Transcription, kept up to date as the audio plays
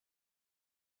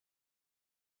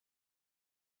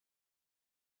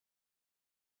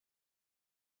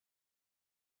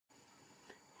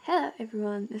Hello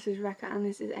everyone, this is Rebbekah and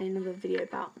this is another video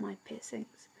about my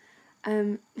piercings.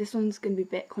 This one's going to be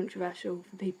a bit controversial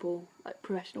for people like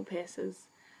professional piercers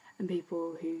and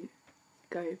people who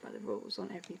go by the rules on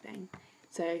everything.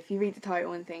 So if you read the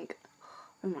title and think,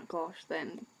 oh my gosh,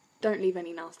 then don't leave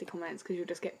any nasty comments because you'll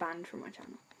just get banned from my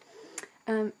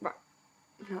channel. Right,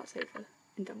 now it's over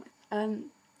and done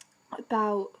with.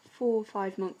 About 4 or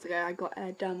 5 months ago I got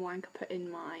a dermal anchor put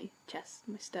in my chest,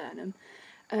 my sternum.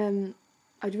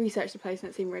 I'd researched the place and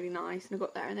it seemed really nice, and I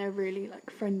got there and they were really like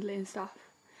friendly and stuff.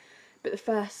 But the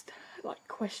first like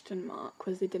question mark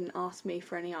was they didn't ask me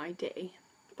for any ID.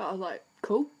 But I was like,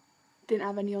 cool. Didn't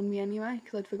have any on me anyway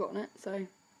because I'd forgotten it, so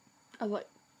I was like,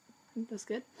 that's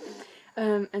good.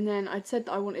 And then I'd said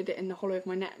that I wanted it in the hollow of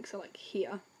my neck, so like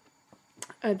here.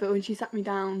 But when she sat me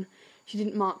down, she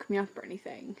didn't mark me up or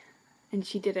anything, and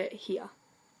she did it here.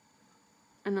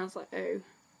 And I was like, oh,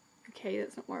 okay,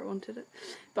 that's not where I wanted it.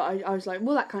 But I was like,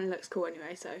 well, that kind of looks cool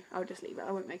anyway, so I'll just leave it.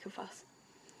 I won't make a fuss.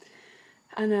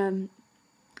 And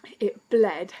it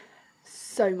bled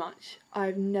so much.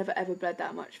 I've never ever bled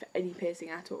that much for any piercing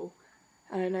at all.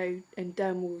 And I know, and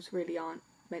dermals really aren't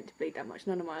meant to bleed that much.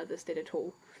 None of my others did at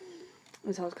all.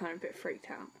 And so I was kind of a bit freaked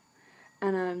out.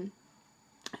 And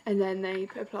then they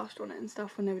put a plaster on it and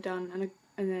stuff when they were done.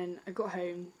 And then I got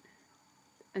home.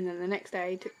 And then the next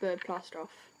day I took the plaster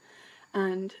off.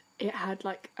 And it had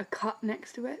like a cut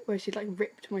next to it where she'd like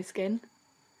ripped my skin.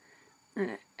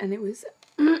 And it was,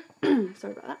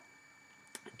 sorry about that.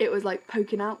 It was like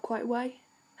poking out quite a way.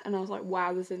 And I was like,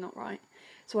 wow, this is not right.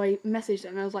 So I messaged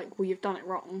them and I was like, well, you've done it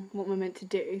wrong. What am I meant to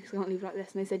do? Because I can't leave it like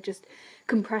this. And they said, just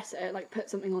compress it, like put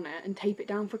something on it and tape it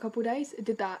down for a couple of days. It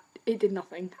did that. It did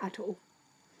nothing at all.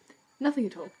 Nothing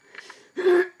at all.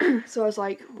 So I was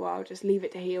like, well, I'll just leave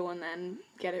it to heal and then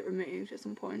get it removed at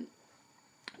some point.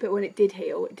 But when it did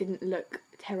heal, it didn't look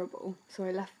terrible, so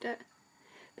I left it.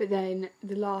 But then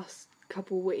the last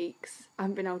couple of weeks, I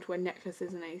haven't been able to wear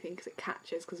necklaces and anything because it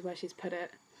catches because where she's put it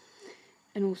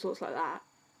and all sorts like that.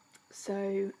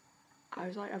 So I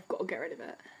was like, I've got to get rid of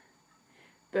it.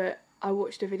 But I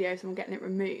watched a video of someone getting it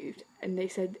removed and they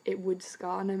said it would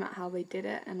scar no matter how they did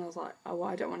it. And I was like, oh, well,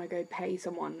 I don't want to go pay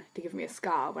someone to give me a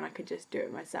scar when I could just do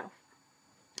it myself.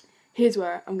 Here's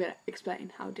where I'm going to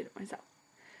explain how I did it myself.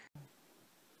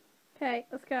 Okay,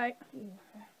 let's go.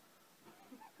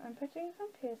 I'm putting some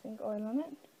piercing oil on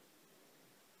it.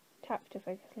 Tap to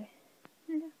focus.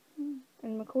 Yeah.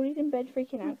 And Macaulay's in bed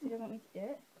freaking out because he doesn't want me to do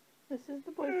it. This is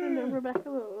the boyfriend of Rebbekah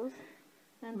Lewis.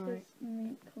 And Right. Let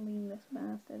me clean this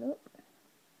bastard up.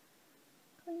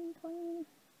 Clean, clean.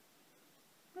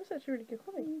 That's actually really good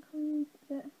quality. Clean,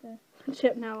 clean. There.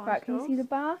 Chip now on Right, can you see the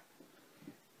bar?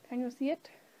 Can you see it?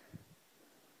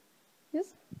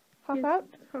 Yes? Half Yes. out?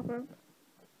 Half out.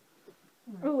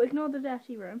 Oh, ignore the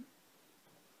dirty room.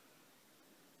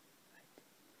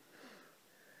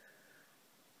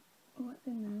 Oh, what's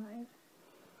in there, that is?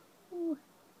 Ooh.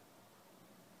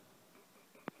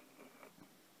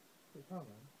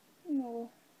 No.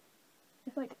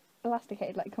 It's like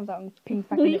elasticated, like it comes out and pings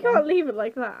back in You again. can't leave it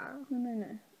like that.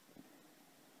 No.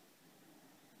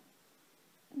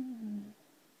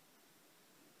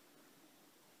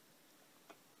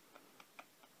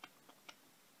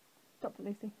 Stop it,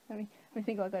 Lucy. Let me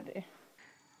think what I gotta do.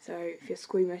 So if you're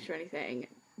squeamish or anything,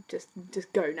 just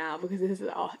go now because this is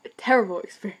a terrible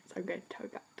experience I'm going to tell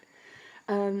you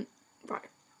about. Right,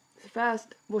 so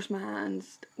first wash my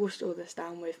hands, washed all this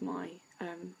down with my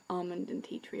almond and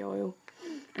tea tree oil,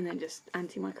 and then just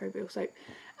antimicrobial soap.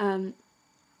 And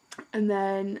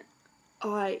then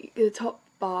the top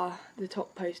bar, the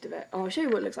top post of it, I'll show you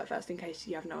what it looks like first in case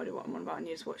you have no idea what I'm on about and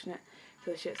you're just watching it for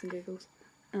the shits and giggles.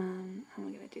 How am I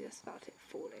going to do this without it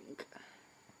falling?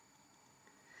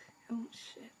 Oh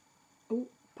shit. Oh,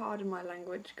 pardon my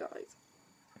language, guys.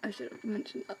 I should have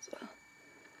mentioned that as well.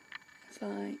 It's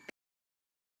like...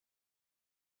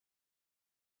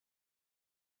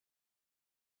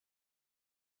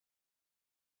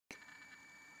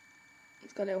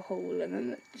 it's got a little hole and then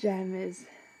the gem is...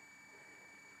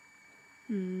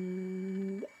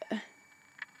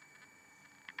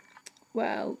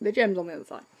 well, the gem's on the other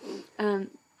side.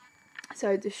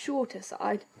 So the shorter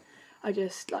side, I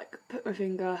just like put my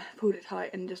finger, pulled it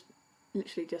tight and just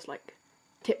literally just like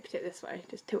tipped it this way,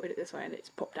 just tilted it this way and it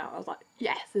just popped out. I was like,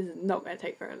 yes, this is not going to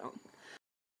take very long.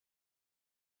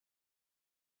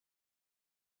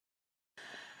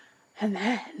 And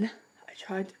then I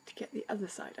tried to get the other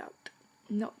side out,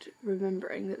 not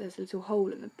remembering that there's a little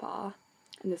hole in the bar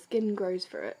and the skin grows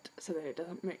through it so that it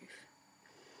doesn't move.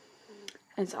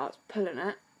 And so I was pulling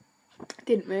it,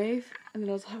 didn't move, and then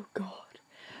I was like, oh god.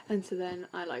 And so then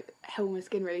I like held my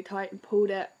skin really tight and pulled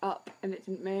it up and it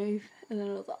didn't move. And then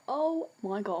I was like, oh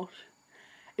my gosh.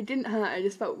 It didn't hurt, it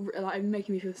just felt like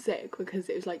making me feel sick because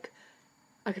it was like,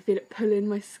 I could feel it pulling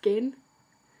my skin.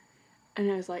 And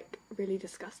it was like really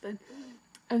disgusting.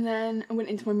 And then I went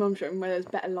into my mum's room where there was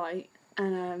better light,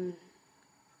 and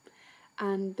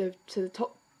the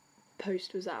top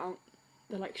post was out,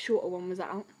 the like shorter one was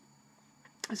out.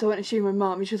 So I went to show my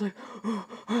mum and she was like, oh,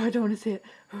 I don't want to see it.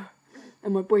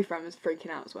 And my boyfriend was freaking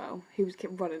out as well. He was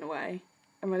kept running away.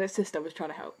 And my little sister was trying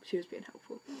to help. She was being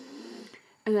helpful.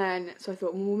 And then, so I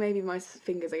thought, well, maybe my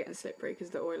fingers are getting slippery because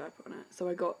of the oil I put on it. So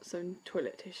I got some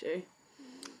toilet tissue.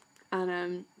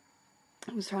 And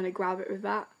I was trying to grab it with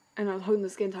that. And I was holding the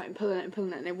skin tight and pulling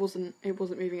it, and it wasn't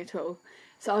moving at all.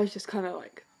 So I was just kind of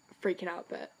like freaking out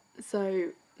a bit. So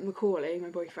Macaulay, my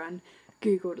boyfriend,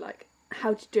 Googled like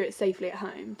how to do it safely at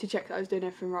home to check that I was doing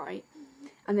everything right.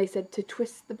 And they said to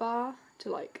twist the bar, to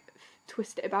like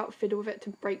twist it about, fiddle with it to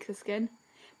break the skin.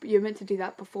 But you're meant to do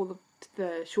that before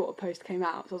the shorter post came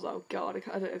out. So I was like, oh god,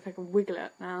 I don't know if I can wiggle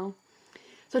it now.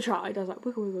 So I tried, I was like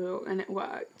wiggle, wiggle, and it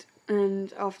worked.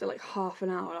 And after like half an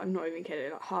hour, I'm not even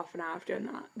kidding, like half an hour of doing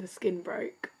that, the skin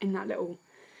broke in that little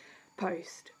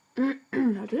post. I don't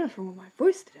know what's wrong with my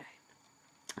voice today.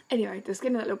 Anyway, the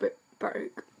skin of that little bit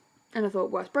broke. And I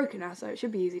thought, well, it's broken now, so it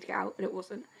should be easy to get out, but it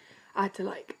wasn't. I had to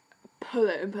like pull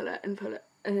it and pull it and pull it,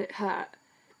 and it hurt.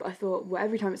 But I thought, well,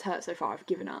 every time it's hurt so far, I've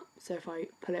given up. So if I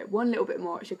pull it one little bit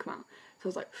more, it should come out. So I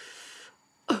was like,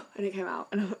 oh, and it came out,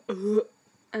 and I was like,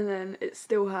 and then it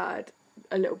still had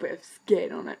a little bit of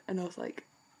skin on it, and I was like,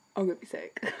 I'm gonna be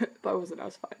sick. But I wasn't, I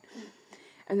was fine.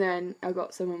 And then I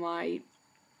got some of my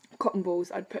cotton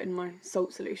balls I'd put in my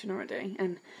salt solution already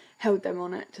and held them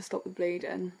on it to stop the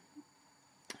bleeding,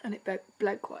 and it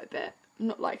bled quite a bit,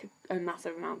 not like a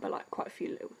massive amount, but like quite a few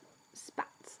little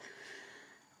spats.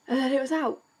 And then it was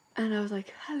out, and I was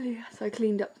like, hallelujah. So I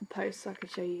cleaned up the post so I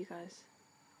could show you guys.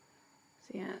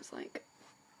 So yeah, it's like,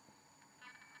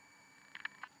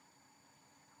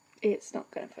 it's not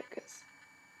going to focus.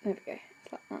 There we go,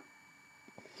 it's like that.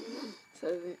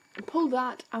 So I pulled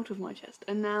that out of my chest,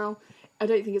 and now I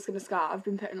don't think it's going to scar. I've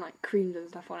been putting like creams and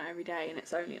stuff on it every day, and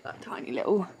it's only that tiny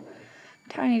little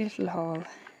hole.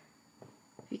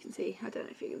 If you can see, I don't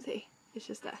know if you can see, it's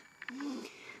just there.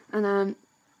 And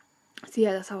so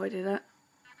yeah, that's how I did it.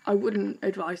 I wouldn't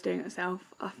advise doing it myself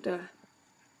after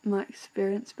my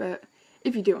experience, but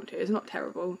if you do want to, it's not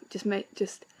terrible.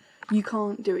 Just you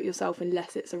can't do it yourself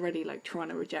unless it's already like trying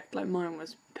to reject. Like mine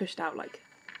was pushed out, like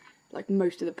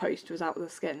most of the post was out with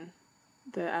the skin.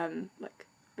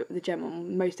 But the gem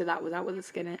one, most of that was out with the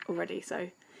skin already, so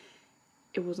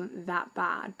it wasn't that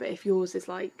bad. But if yours is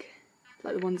like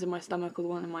the ones in my stomach or the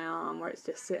one in my arm where it's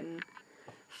just sitting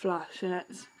flush and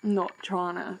it's not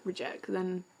trying to reject,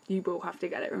 then you will have to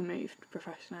get it removed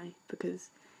professionally because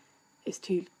it's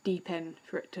too deep in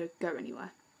for it to go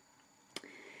anywhere.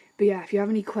 But yeah, if you have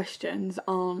any questions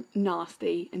on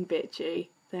nasty and bitchy,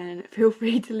 then feel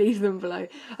free to leave them below.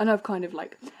 I know I've kind of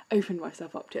like opened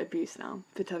myself up to abuse now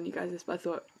for telling you guys this, but I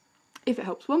thought if it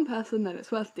helps one person, then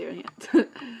it's worth doing it.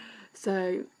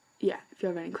 So yeah, if you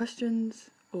have any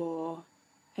questions or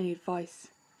any advice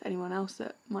for anyone else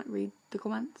that might read the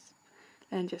comments,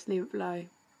 then just leave it below.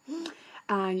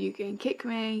 And you can kick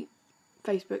me,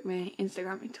 Facebook me,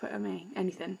 Instagram me, Twitter me,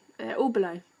 anything. They're all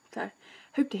below. So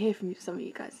hope to hear from some of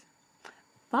you guys.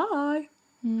 Bye!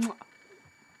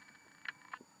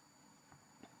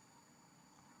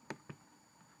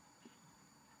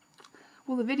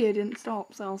 Well, the video didn't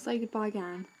stop, so I'll say goodbye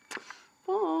again.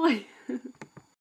 Bye!